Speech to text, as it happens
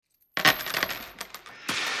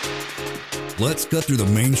Let's cut through the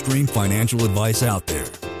mainstream financial advice out there.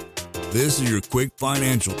 This is your quick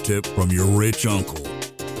financial tip from your rich uncle.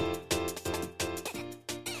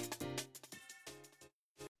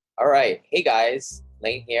 All right. Hey guys,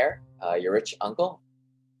 Lane here, your rich uncle.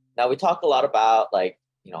 Now we talk a lot about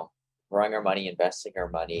growing our money, investing our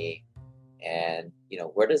money, and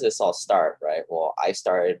where does this all start, right? Well, I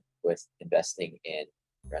started with investing in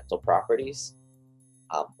rental properties.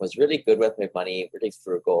 Was really good with my money, really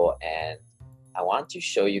frugal, and I wanted to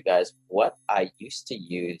show you guys what I used to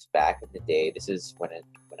use back in the day. This is when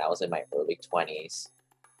I was in my early 20s,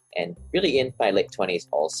 and really in my late 20s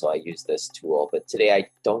also I used this tool. But today I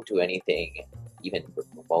don't do anything even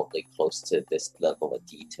remotely close to this level of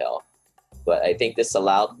detail. But I think this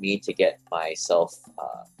allowed me to get myself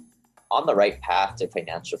on the right path to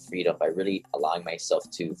financial freedom by really allowing myself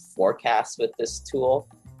to forecast with this tool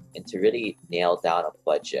and to really nail down a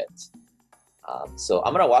budget. So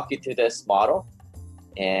I'm going to walk you through this model,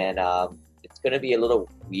 and it's going to be a little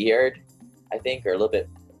weird, I think, or a little bit,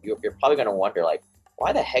 you're probably going to wonder, like,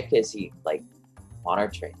 why the heck is he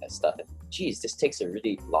monitoring this stuff? And geez, this takes a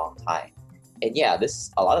really long time. And yeah,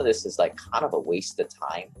 a lot of this is kind of a waste of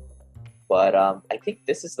time. But I think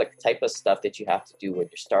this is the type of stuff that you have to do when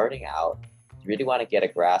you're starting out. You really want to get a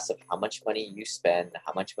grasp of how much money you spend,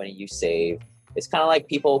 how much money you save. It's kind of like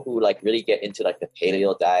people who really get into the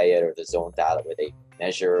paleo diet or the zone diet, where they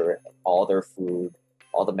measure all their food,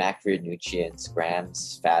 all the macronutrients,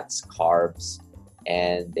 grams, fats, carbs,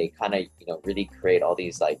 and they kind of really create all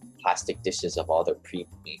these plastic dishes of all their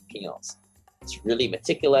pre-made meals. It's really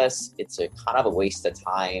meticulous. It's a kind of a waste of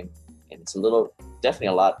time, and it's definitely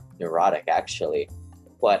a lot neurotic actually.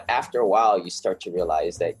 But after a while, you start to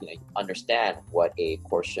realize that you understand what a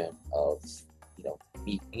portion of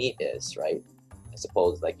meat is, right? I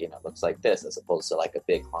suppose looks like this, as opposed to a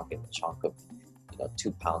big honking chunk of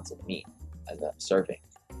 2 pounds of meat as a serving.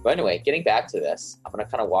 But anyway, getting back to this, I'm going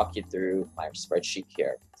to kind of walk you through my spreadsheet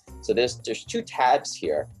here. So there's 2 tabs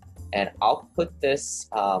here, and I'll put this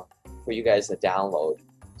for you guys to download,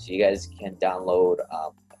 so you guys can download a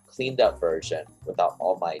cleaned up version without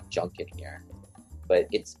all my junk in here. But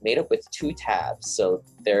it's made up with 2 tabs. So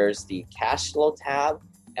there's the cash flow tab,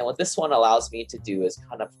 and what this one allows me to do is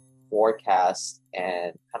kind of forecast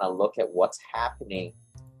and kind of look at what's happening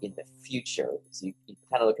in the future. So you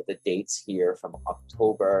kind of look at the dates here from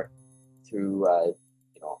October through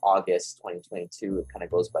August 2022. It kind of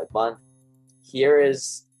goes by month. Here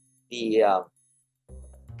is the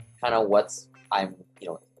kind of what's I'm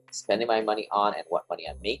spending my money on and what money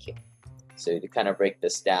I'm making. So to kind of break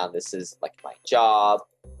this down, this is my job.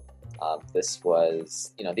 This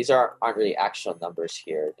was these aren't really actual numbers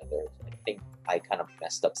here. I think I kind of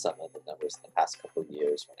messed up some of the numbers in the past couple of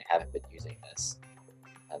years when I haven't been using this.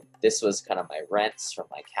 This was kind of my rents from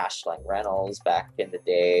my cash line rentals back in the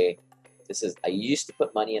day. I used to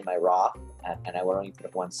put money in my Roth, and I would only put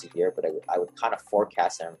it once a year, but I would kind of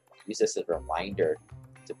forecast and use this as a reminder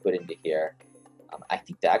to put into here. I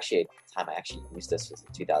think the time I actually used this was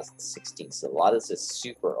in 2016, so a lot of this is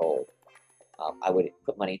super old. I would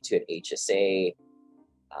put money to an HSA,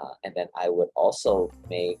 and then I would also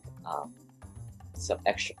make some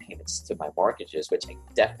extra payments to my mortgages, which I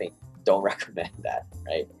definitely don't recommend that,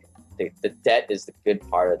 right? The debt is the good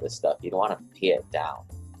part of this stuff. You don't want to pay it down.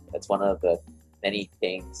 That's one of the many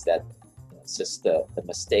things that it's just the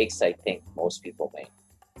mistakes I think most people make.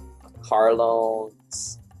 Car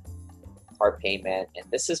loans, car payment, and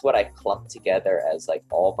this is what I clumped together as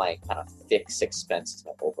all my kind of fixed expenses,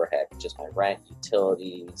 my overhead, just my rent,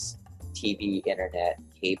 utilities, TV, internet,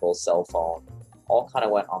 cable, cell phone, all kind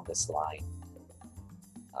of went on this line.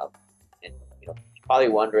 And you're probably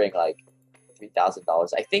wondering $3,000.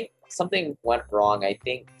 I think something went wrong. I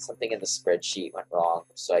think something in the spreadsheet went wrong.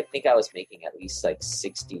 So I think I was making at least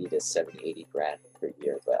 60 to 70, 80 grand per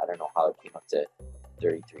year, but I don't know how it came up to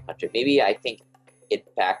 3,300. Maybe I think it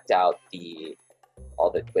backed out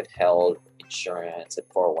all the withheld insurance and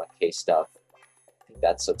 401k stuff. I think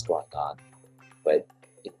that's what's going on. But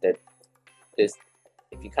if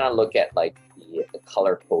you kind of look at the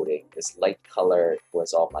color coding, this light color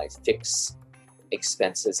was all my fixed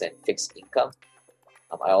expenses and fixed income.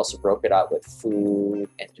 I also broke it out with food,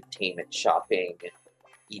 entertainment, shopping,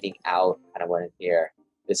 eating out, kind of went in here.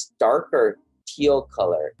 This darker teal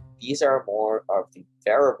color, these are more of the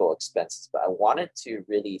variable expenses, but I wanted to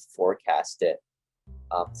really forecast it.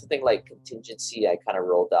 Something like contingency, I kind of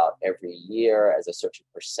rolled out every year as a certain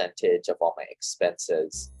percentage of all my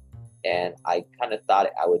expenses. And I kind of thought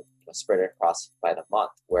I would spread it across by the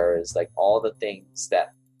month, whereas all the things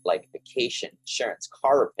that vacation, insurance,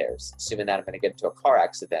 car repairs, assuming that I'm going to get into a car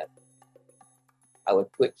accident, I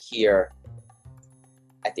would put here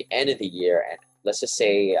at the end of the year, and let's just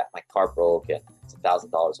say my car broke and it's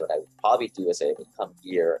 $1,000, what I would probably do is I would come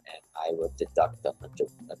here and I would deduct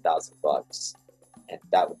 $1,000, and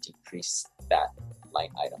that would decrease that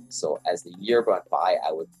line item. So as the year went by,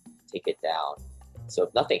 I would take it down. So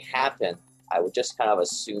if nothing happened, I would just kind of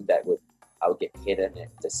assume that I would get hit in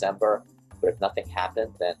December. But if nothing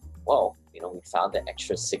happened, then we found an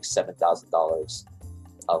extra $6,000-$7,000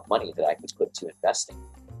 of money that I could put to investing.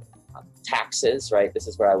 Taxes, right? This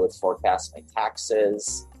is where I would forecast my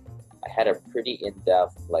taxes. I had a pretty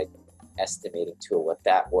in-depth estimating tool what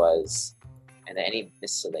that was, and then any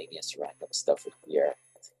miscellaneous random stuff would be here.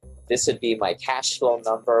 This would be my cash flow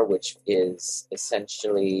number, which is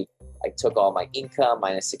essentially I took all my income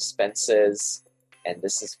minus expenses, and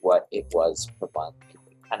this is what it was per month. You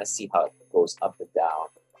can kind of see how it goes up and down.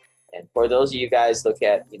 And for those of you guys look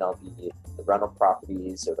at the rental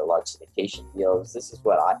properties or the large syndication deals, this is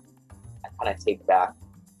what I kind of take back.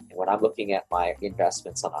 And when I'm looking at my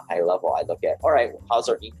investments on a high level, I look at, all right, how's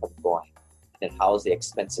our income going? And then how's the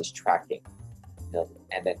expenses tracking?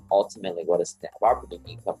 And then ultimately, what is net operating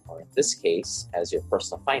income? Or in this case, as your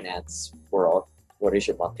personal finance world, what is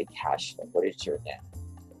your monthly cash flow? What is your net?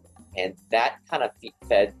 And that kind of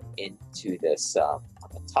fed into this. On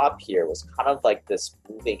the top here was kind of like this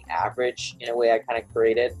moving average in a way I kind of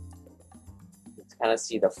created. You can kind of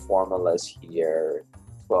see the formulas here.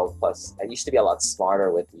 12 plus. I used to be a lot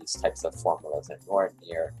smarter with these types of formulas and nowhere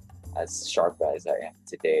near as sharp as I am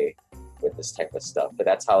today with this type of stuff. But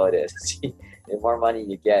that's how it is. The more money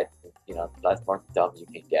you get, the more dumb you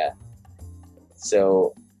can get.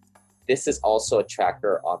 So this is also a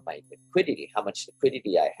tracker on my liquidity, how much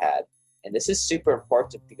liquidity I had. And this is super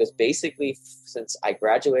important because basically since I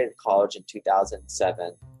graduated college in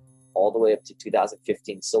 2007 all the way up to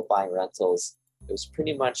 2015, still buying rentals, it was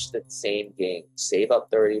pretty much the same game. Save up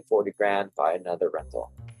 30, 40 grand, buy another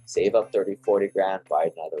rental. Save up 30, 40 grand, buy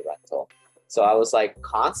another rental. So I was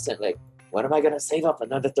constantly, when am I going to save up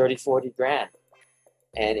another 30, 40 grand?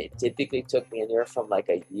 And it typically took me anywhere from a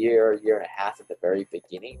year and a half at the very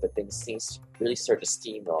beginning, but things really start to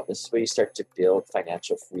steamroll. This is where you start to build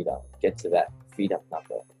financial freedom, get to that freedom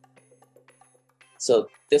number. So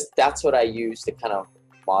that's what I use to kind of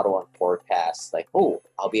model and forecast,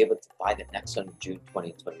 I'll be able to buy the next one in June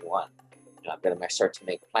 2021. I'm going to start to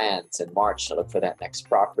make plans in March to look for that next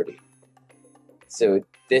property. So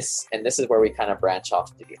this is where we kind of branch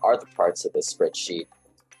off to the other parts of this spreadsheet.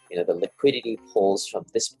 The liquidity pulls from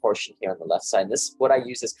this portion here on the left side. And this, what I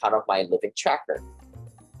use is kind of my living tracker.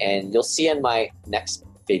 And you'll see in my next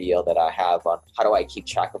video that I have on how do I keep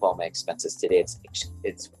track of all my expenses today.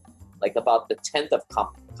 It's like about the 10th of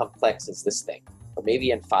complex is this thing, or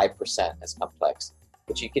maybe in 5% as complex.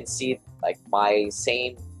 But you can see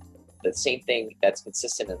the same thing that's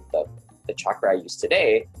consistent in the tracker I use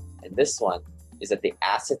today. And this one is that the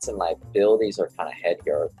assets and liabilities are kind of ahead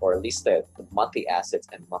here, or at least the monthly assets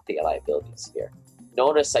and monthly liabilities here.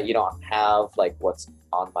 Notice that you don't have what's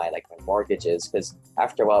on my mortgages, because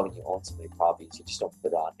after a while when you own so many properties, you just don't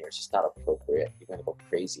put it on here. It's just not appropriate. You're going to go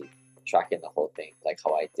crazy tracking the whole thing like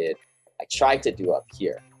how I did. I tried to do up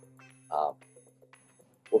here.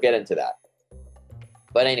 We'll get into that.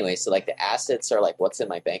 But anyway, so the assets are what's in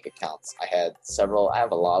my bank accounts. I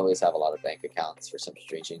always have a lot of bank accounts for some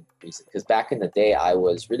strange reason. Because back in the day, I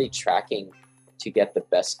was really tracking to get the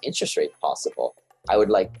best interest rate possible. I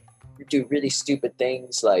would do really stupid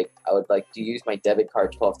things. I would to use my debit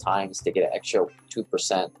card 12 times to get an extra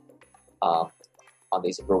 2% on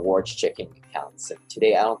these rewards checking accounts. And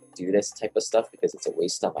today I don't do this type of stuff because it's a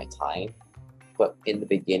waste of my time. But in the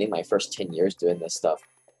beginning, my first 10 years doing this stuff,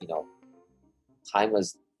 time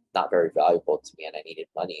was not very valuable to me and I needed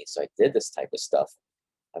money. So I did this type of stuff.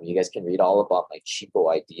 You guys can read all about my cheapo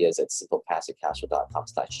ideas at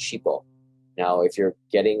simplepassivecashflow.com/cheapo. Now, if you're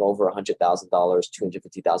getting over $100,000,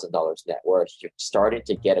 $250,000 net worth, you're starting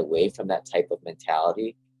to get away from that type of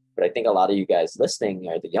mentality. But I think a lot of you guys listening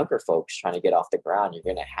are the younger folks trying to get off the ground. You're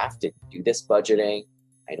going to have to do this budgeting.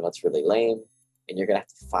 I know it's really lame. And you're going to have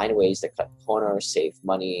to find ways to cut corners, save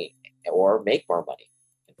money, or make more money,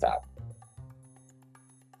 in fact.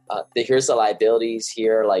 Here's the liabilities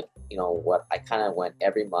here, what I kind of went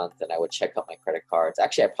every month and I would check out my credit cards.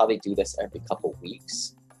 Actually, I probably do this every couple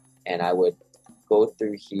weeks, and I would go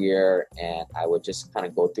through here and I would just kind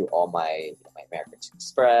of go through all my American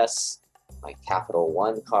Express, my Capital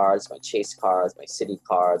One cards, my Chase cards, my Citi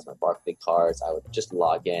cards, my Barclays cards. I would just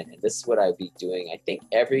log in, and this is what I'd be doing, I think,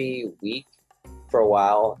 every week for a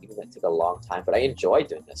while. Even though it took a long time, but I enjoy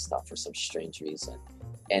doing this stuff for some strange reason.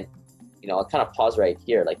 And I'll kind of pause right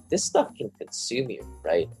here. This stuff can consume you,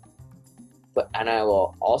 right? And I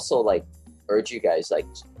will also urge you guys, like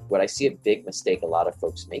what I see a big mistake a lot of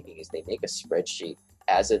folks making is they make a spreadsheet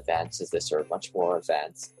as advanced as this or much more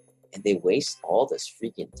advanced, and they waste all this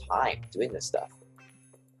freaking time doing this stuff.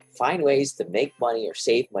 Find ways to make money or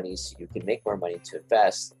save money so you can make more money to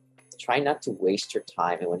invest. Try not to waste your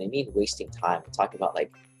time. And when I mean wasting time, I'm talking about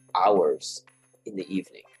like hours in the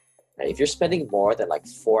evening. Right? If you're spending more than like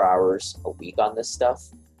 4 hours a week on this stuff,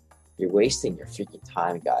 you're wasting your freaking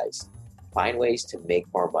time, guys. Find ways to make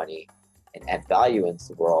more money and add value into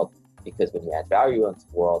the world, because when you add value into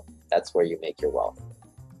the world, that's where you make your wealth.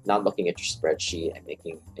 Not looking at your spreadsheet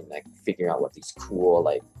and like figuring out what these cool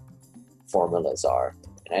like formulas are.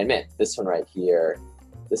 And I admit, this one right here,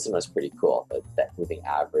 this one was pretty cool, but that moving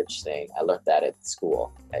average thing, I learned that at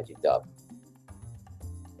school at UW.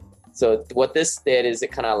 So what this did is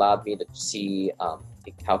it kind of allowed me to see,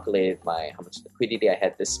 it calculated how much liquidity I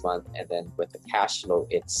had this month, and then with the cash flow,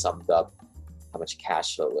 it summed up how much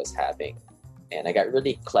cash flow I was having. And I got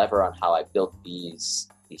really clever on how I built these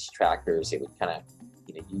trackers. It would kind of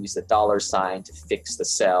use the dollar sign to fix the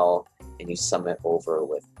cell, and you sum it over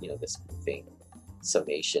with this moving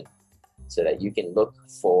summation, so that you can look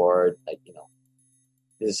forward. Like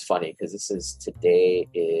this is funny because today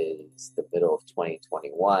is the middle of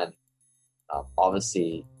 2021.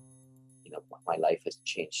 Obviously, my life has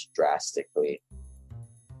changed drastically,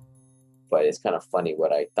 but it's kind of funny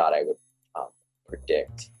what I thought I would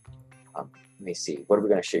predict. Let me see. What are we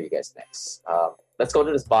going to show you guys next? Let's go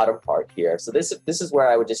to this bottom part here. So this is where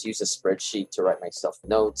I would just use a spreadsheet to write myself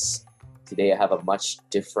notes. Today I have a much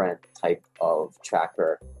different type of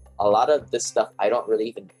tracker. A lot of this stuff I don't really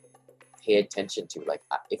even pay attention to. Like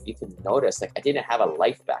if you can notice, like I didn't have a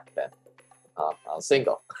life back then. I was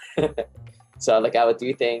single. So like I would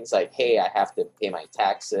do things like, hey, I have to pay my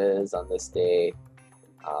taxes on this day.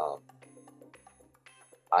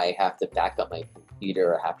 I have to back up my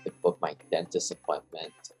computer. I have to book my dentist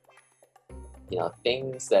appointment.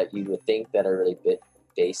 Things that you would think that are really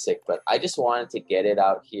basic, but I just wanted to get it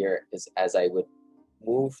out here is as I would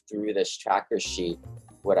move through this tracker sheet,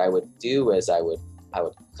 what I would do is I would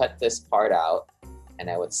cut this part out and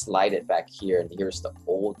I would slide it back here, and here's the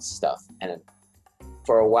old stuff. And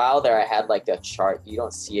for a while there, I had like a chart. You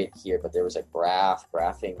don't see it here, but there was a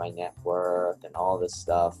graphing my net worth and all this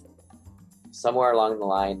stuff. Somewhere along the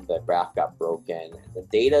line, the graph got broken. The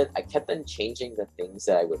data, I kept on changing the things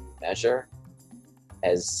that I would measure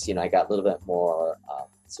as I got a little bit more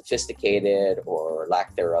sophisticated, or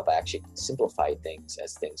lack thereof. I actually simplified things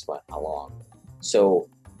as things went along. So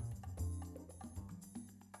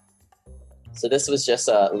this was just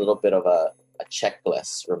a little bit of a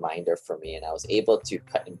checklist reminder for me, and I was able to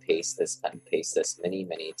cut and paste this many,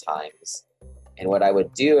 many times. And what I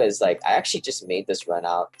would do is like I actually just made this run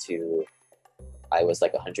out to I was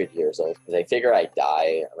like 100 years old, because I figure I'd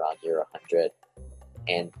die around year 100.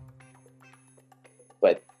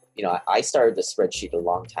 But I started the spreadsheet a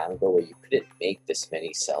long time ago where you couldn't make this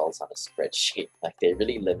many cells on a spreadsheet. Like they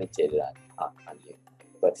really limited it on you.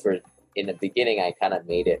 But in the beginning, I kind of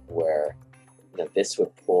made it where this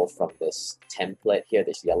would pull from this template here,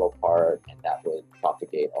 this yellow part, and that would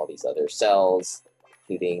propagate all these other cells,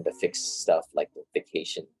 including the fixed stuff like the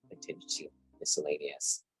vacation, contingency,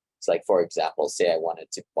 miscellaneous. So like, for example, say I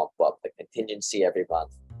wanted to bump up the contingency every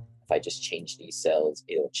month. If I just change these cells,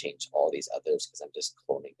 it'll change all these others because I'm just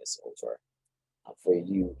cloning this over. For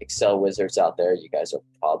you Excel wizards out there, you guys are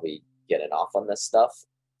probably getting off on this stuff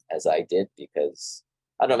as I did, because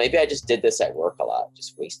I don't know, maybe I just did this at work a lot,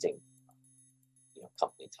 just wasting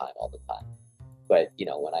company time all the time. But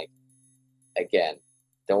again,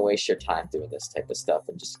 don't waste your time doing this type of stuff,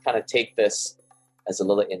 and just kind of take this as a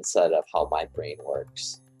little insight of how my brain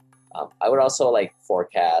works. I would also like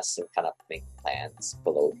forecast and kind of make plans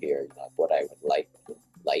below here, what I would like in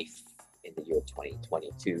life in the year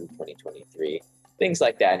 2022, 2023, things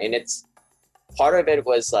like that. And it's part of it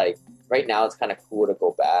was like, right now it's kind of cool to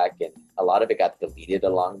go back, and a lot of it got deleted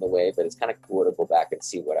along the way, but it's kind of cool to go back and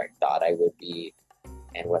see what I thought I would be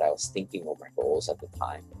and what I was thinking were my goals at the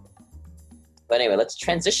time. But anyway, let's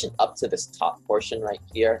transition up to this top portion right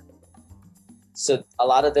here. So a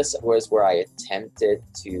lot of this was where I attempted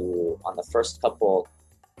to, on the first couple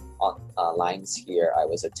lines here, I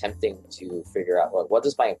was attempting to figure out, well, what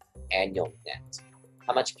is my annual net?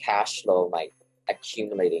 How much cash flow am I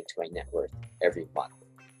accumulating to my net worth every month?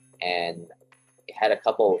 And it had a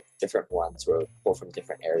couple different ones where it would pull from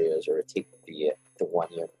different areas, or take the 1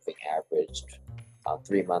 year moving average,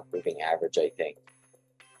 3 month moving average, I think.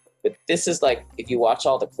 But this is like, if you watch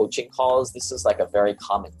all the coaching calls, this is like a very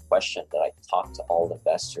common question that I talk to all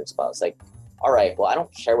investors about. It's like, all right, well, I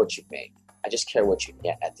don't care what you make. I just care what you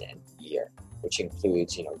get at the end of the year, which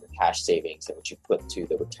includes, your cash savings and what you put to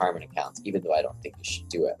the retirement accounts, even though I don't think you should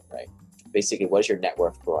do it, right? Basically, what is your net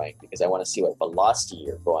worth growing? Because I want to see what velocity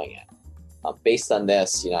you're growing at. Based on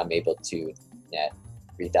this, I'm able to net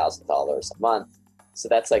 $3,000 a month. So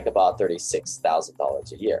that's like about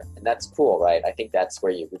 $36,000 a year. And that's cool, right? I think that's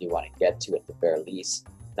where you really want to get to at the bare least.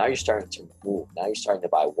 Now you're starting to move. Now you're starting to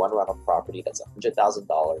buy one rental property that's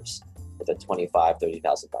 $100,000 with a $25,000,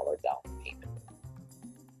 $30,000 down payment.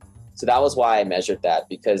 So that was why I measured that,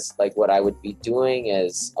 because like what I would be doing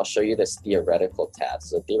is I'll show you this theoretical tab.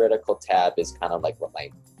 So the theoretical tab is kind of like what my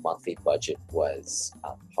monthly budget was,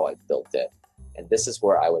 how I built it. And this is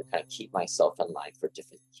where I would kind of keep myself in line for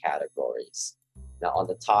different categories. Now on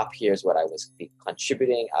the top here is what I was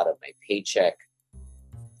contributing out of my paycheck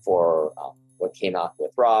for what came out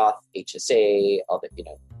with Roth, HSA, all the,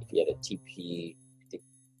 if you had a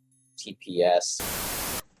TPS.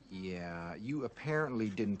 Yeah, you apparently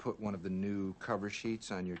didn't put one of the new cover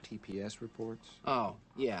sheets on your TPS reports. Oh,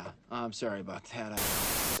 yeah. I'm sorry about that.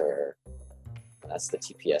 Sure. That's the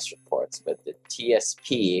TPS reports. But the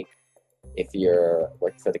TSP, if you're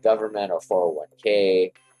working for the government or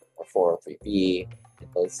 401k or 403b,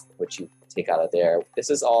 those what you take out of there. This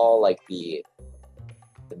is all like the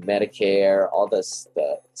Medicare, all this,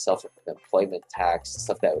 the self-employment tax,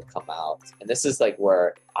 stuff that would come out. And this is like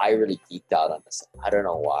where I really geeked out on this. I don't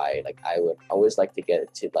know why. Like I would always like to get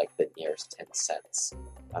it to like the nearest 10 cents.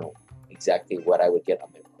 I don't know exactly what I would get on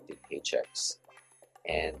my monthly paychecks.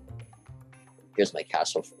 And here's my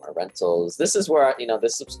cash flow from my rentals. This is where,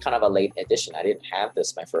 this was kind of a late addition. I didn't have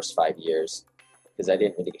this my first 5 years because I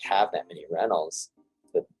didn't really have that many rentals.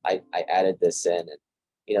 But I added this in, and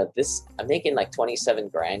I'm making like 27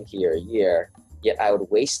 grand here a year, yet I would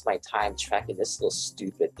waste my time tracking this little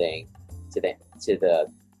stupid thing to the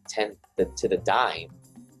dime,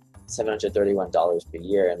 $731 per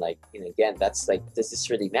year. And like, again, that's like, does this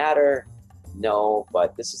really matter? No,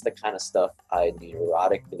 but this is the kind of stuff I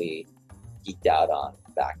neurotically geeked out on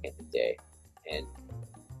back in the day. And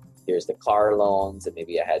here's the car loans, and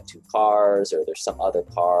maybe I had 2 cars, or there's some other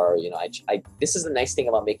car. This is the nice thing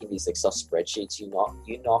about making these Excel spreadsheets. You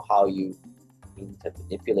know how you need to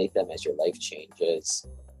manipulate them as your life changes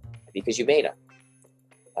because you made them.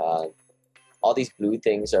 All these blue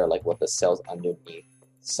things are like what the cells underneath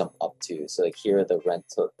sum up to. So like here are the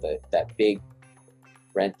rental, that big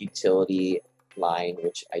rent utility line,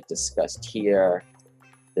 which I discussed here.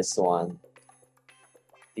 This one.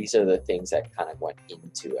 These are the things that kind of went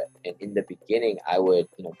into it. And in the beginning, I would,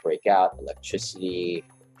 break out electricity,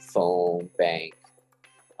 phone, bank,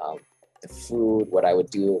 the food. What I would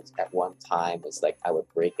do at one time is like I would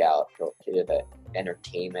break out the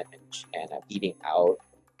entertainment and eating out.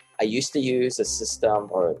 I used to use a system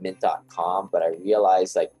or mint.com, but I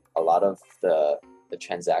realized like a lot of the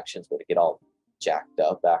transactions would get all jacked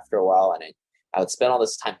up after a while. And I would spend all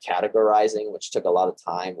this time categorizing, which took a lot of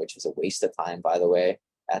time, which was a waste of time, by the way.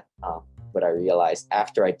 But I realized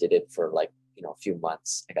after I did it for like, a few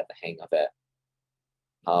months, I got the hang of it.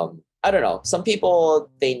 I don't know. Some people,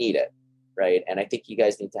 they need it, right? And I think you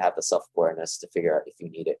guys need to have the self-awareness to figure out if you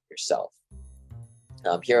need it yourself.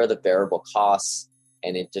 Here are the variable costs,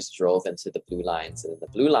 and it just drove into the blue lines. And the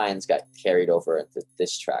blue lines got carried over into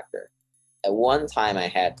this tracker. At one time, I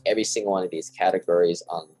had every single one of these categories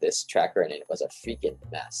on this tracker, and it was a freaking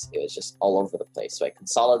mess. It was just all over the place. So I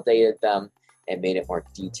consolidated them and made it more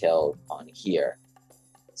detailed on here.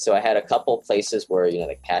 So I had a couple places where,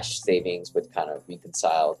 the cash savings would kind of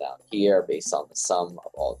reconcile down here based on the sum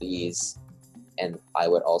of all these. And I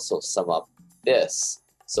would also sum up this.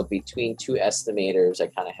 So between 2 estimators, I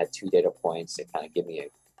kind of had 2 data points to kind of give me a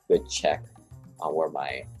good check on where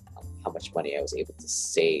how much money I was able to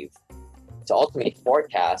save to ultimately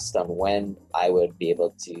forecast on when I would be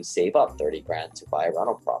able to save up 30 grand to buy a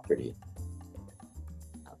rental property.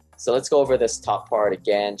 So let's go over this top part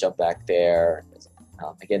again, jump back there.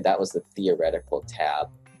 Again, that was the theoretical tab.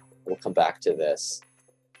 We'll come back to this.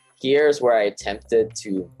 Here's where I attempted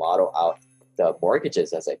to model out the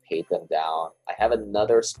mortgages as I paid them down. I have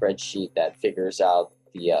another spreadsheet that figures out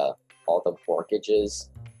all the mortgages.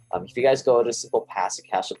 If you guys go to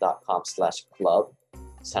simplepassivecashflow.com/club,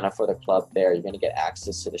 sign up for the club there, you're going to get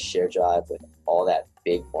access to the share drive with all that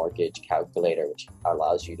big mortgage calculator, which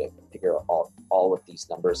allows you to figure out all what these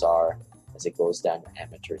numbers are as it goes down your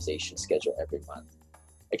amortization schedule every month.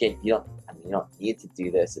 Again, you don't need to do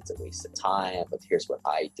this. It's a waste of time, but here's what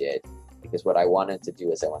I did, because what I wanted to do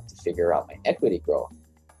is I wanted to figure out my equity growth.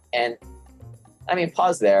 And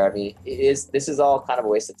pause there. This is all kind of a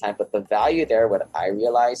waste of time, but the value there, what I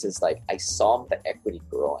realized is like I saw the equity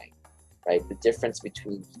growing. right? The difference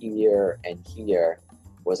between here and here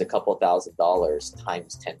was a couple $1,000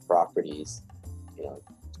 times 10 properties. You know,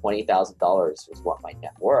 $20,000 was what my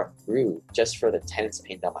net worth grew just for the tenants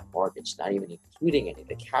paying down my mortgage, not even including any of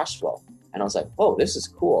the cash flow. And I was like, oh, this is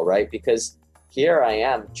cool, right? Because here I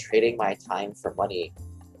am trading my time for money,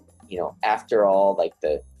 you know, after all, like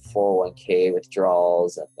the 401k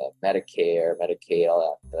withdrawals and the Medicare, Medicaid,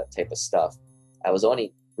 all that type of stuff. I was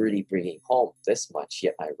only really bringing home this much,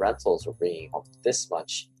 yet my rentals were bringing home this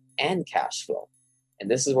much and cash flow. And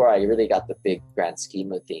this is where I really got the big grand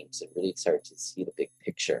scheme of things and really started to see the big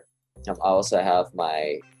picture. I also have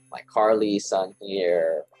my car lease on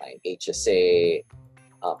here, my HSA.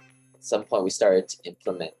 At some point, we started to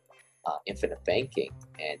implement infinite banking,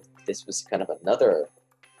 and this was kind of another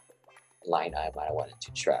line item I wanted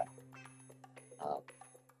to track.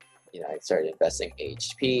 You know, I started investing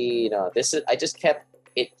HP. You know, I just kept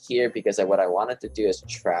it here because what I wanted to do is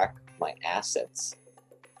track my assets.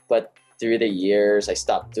 But through the years, I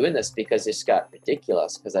stopped doing this because it just got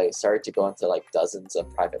ridiculous, because I started to go into like dozens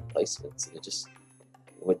of private placements, and it just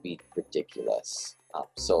would be ridiculous.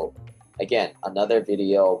 So again, another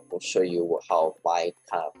video will show you how my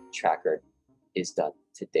kind of tracker is done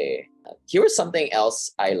today. Here was something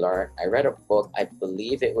else I learned. I read a book, I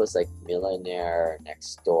believe it was like Millionaire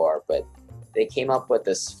Next Door, but they came up with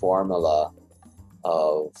this formula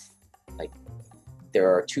of like,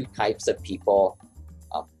 there are two types of people: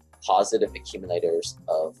 positive accumulators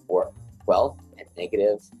of wealth and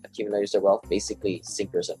negative accumulators of wealth, basically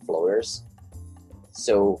sinkers and floaters.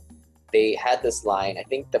 So they had this line, I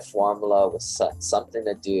think the formula was something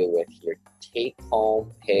to do with your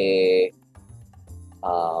take-home pay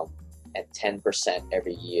at 10%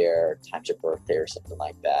 every year times your birthday or something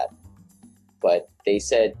like that. But they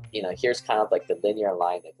said, you know, here's kind of like the linear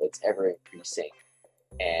line that it's ever increasing.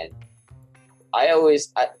 And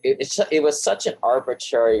it was such an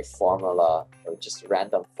arbitrary formula, or just a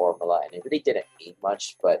random formula, and it really didn't mean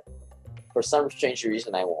much, but for some strange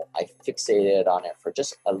reason, I fixated on it for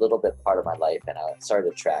just a little bit part of my life, and I started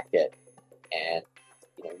to track it. And,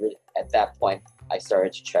 you know, really, at that point, I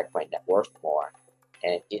started to track my net worth more.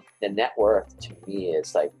 And the net worth to me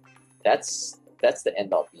is like, that's the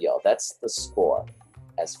end all be all. That's the score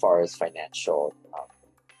as far as financial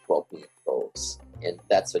well-being goes. And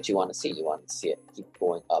that's what you want to see. You want to see it keep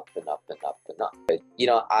going up and up and up and up. But, you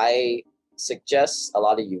know, I suggest a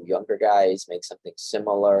lot of you younger guys make something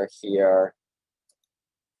similar here.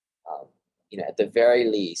 You know, at the very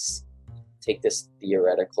least, take this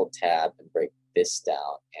theoretical tab and break this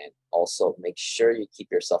down, and also make sure you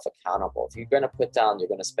keep yourself accountable. If you're going to put down, you're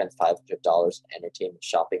going to spend $500 in entertainment,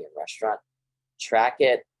 shopping, and restaurant, track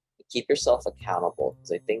it, keep yourself accountable,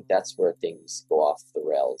 because I think that's where things go off the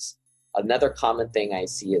rails. Another common thing I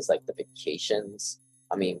see is like the vacations.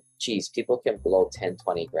 I mean, geez, people can blow 10,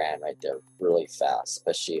 20 grand right there really fast,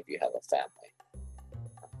 especially if you have a family.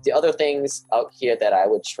 The other things out here that I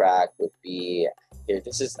would track would be, here,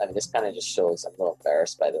 this kind of just shows, I'm a little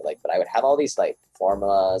embarrassed by the but I would have all these like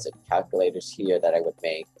formulas and calculators here that I would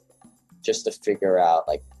make just to figure out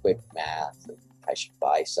like quick math, if I should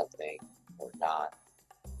buy something or not.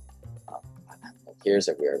 Here's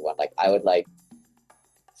a weird one. Like, I would like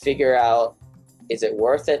figure out, is it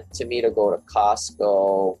worth it to me to go to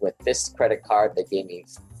Costco with this credit card that gave me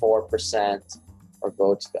 4%, or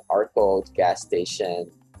go to the Arco gas station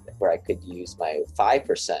where I could use my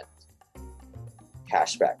 5%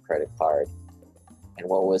 cashback credit card? And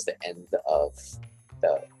what was the end of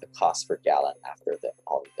the cost per gallon after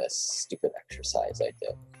all of this stupid exercise I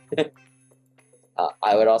did?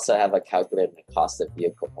 I would also have a calculated the cost of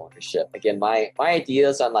vehicle ownership. Again, my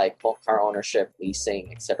ideas on like car ownership,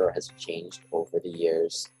 leasing, etc. has changed over the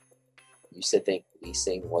years. I used to think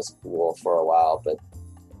leasing was cool for a while, but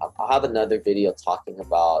I'll have another video talking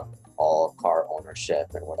about all car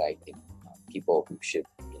ownership and what I think people who should,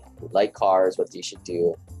 who like cars, what they should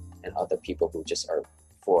do, and other people who just are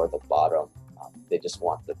for the bottom. They just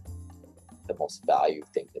want the most value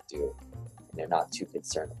thing to do, and they're not too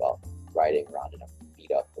concerned about riding around in a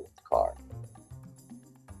beat up car.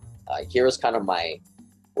 Here is kind of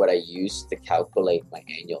what I use to calculate my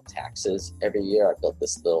annual taxes every year. I built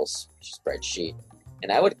this little spreadsheet,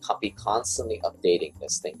 and I would be constantly updating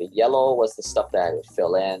this thing. The yellow was the stuff that I would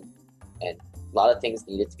fill in, and a lot of things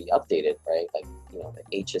needed to be updated, right? Like,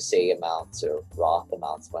 the HSA amounts or Roth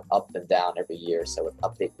amounts went up and down every year, so I would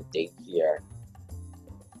update the date here.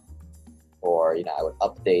 Or, I would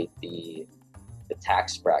update the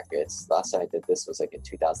tax brackets. Last time I did this was like in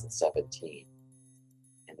 2017.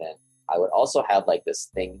 And then I would also have like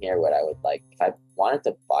this thing here where I would if I wanted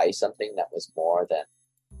to buy something that was more than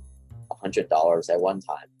 $100 at one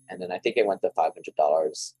time, And then I think it went to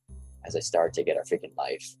 $500 as I started to get a freaking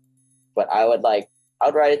life. But I would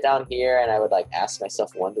write it down here, and I would like ask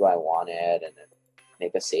myself, when do I want it? And then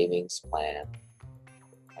make a savings plan.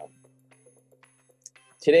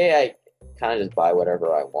 Today, I kind of just buy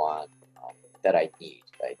whatever I want that I need,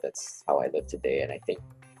 right? That's how I live today. And I think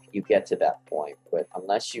you get to that point, but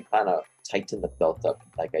unless you kind of tighten the belt up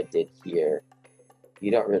like I did here,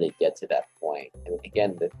 you don't really get to that point. And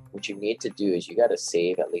again, what you need to do is you got to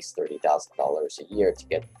save at least $30,000 a year to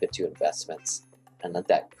get the two investments and let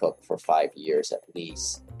that cook for 5 years at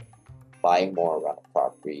least. Buying more rental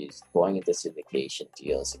properties, going into syndication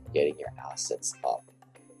deals, and getting your assets up.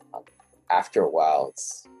 After a while,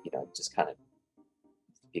 it's just kind of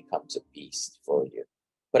becomes a beast for you.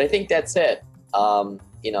 But I think that's it. So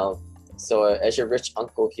as your rich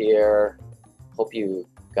uncle here, hope you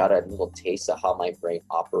got a little taste of how my brain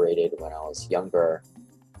operated when I was younger.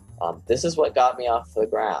 This is what got me off the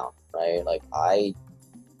ground, right? Like I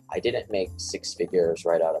didn't make six figures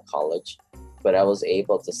right out of college, but I was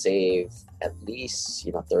able to save at least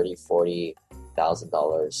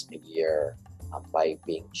 $30,000-$40,000 a year by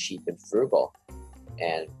being cheap and frugal.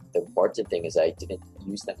 And the important thing is I didn't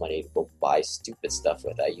use that money to go buy stupid stuff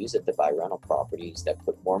with. I used it to buy rental properties that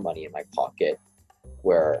put more money in my pocket,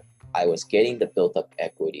 where I was getting the built up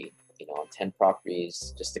equity. On 10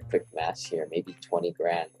 properties, just a quick math here, maybe 20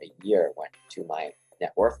 grand a year went to my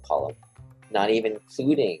net worth column, not even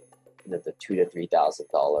including the $2,000 to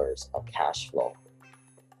 $3,000 of cash flow,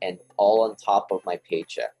 and all on top of my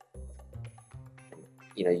paycheck.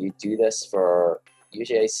 You do this for,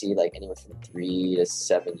 usually I see like anywhere from 3 to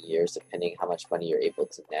 7 years, depending how much money you're able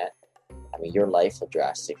to net. I mean, your life will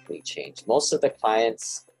drastically change. Most of the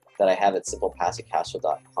clients that I have at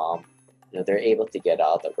simplepassivecashflow.com, they're able to get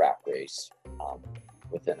out of the rat race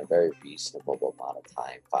within a very reasonable amount of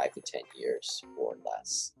time, 5 to 10 years or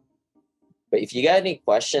less. But if you got any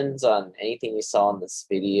questions on anything you saw in this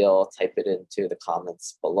video, type it into the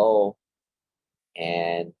comments below,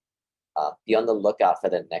 and be on the lookout for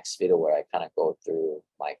the next video where I kind of go through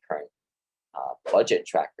my current budget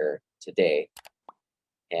tracker today.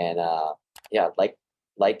 And like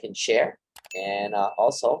and share. And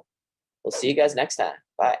also, we'll see you guys next time.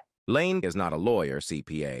 Bye. Lane is not a lawyer,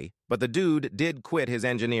 CPA, but the dude did quit his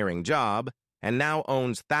engineering job and now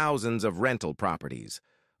owns thousands of rental properties.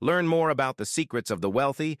 Learn more about the secrets of the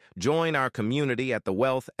wealthy. Join our community at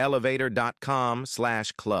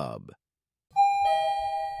thewealthelevator.com/club.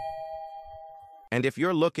 And if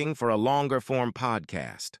you're looking for a longer form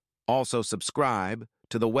podcast, also subscribe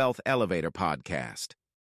to the Wealth Elevator podcast.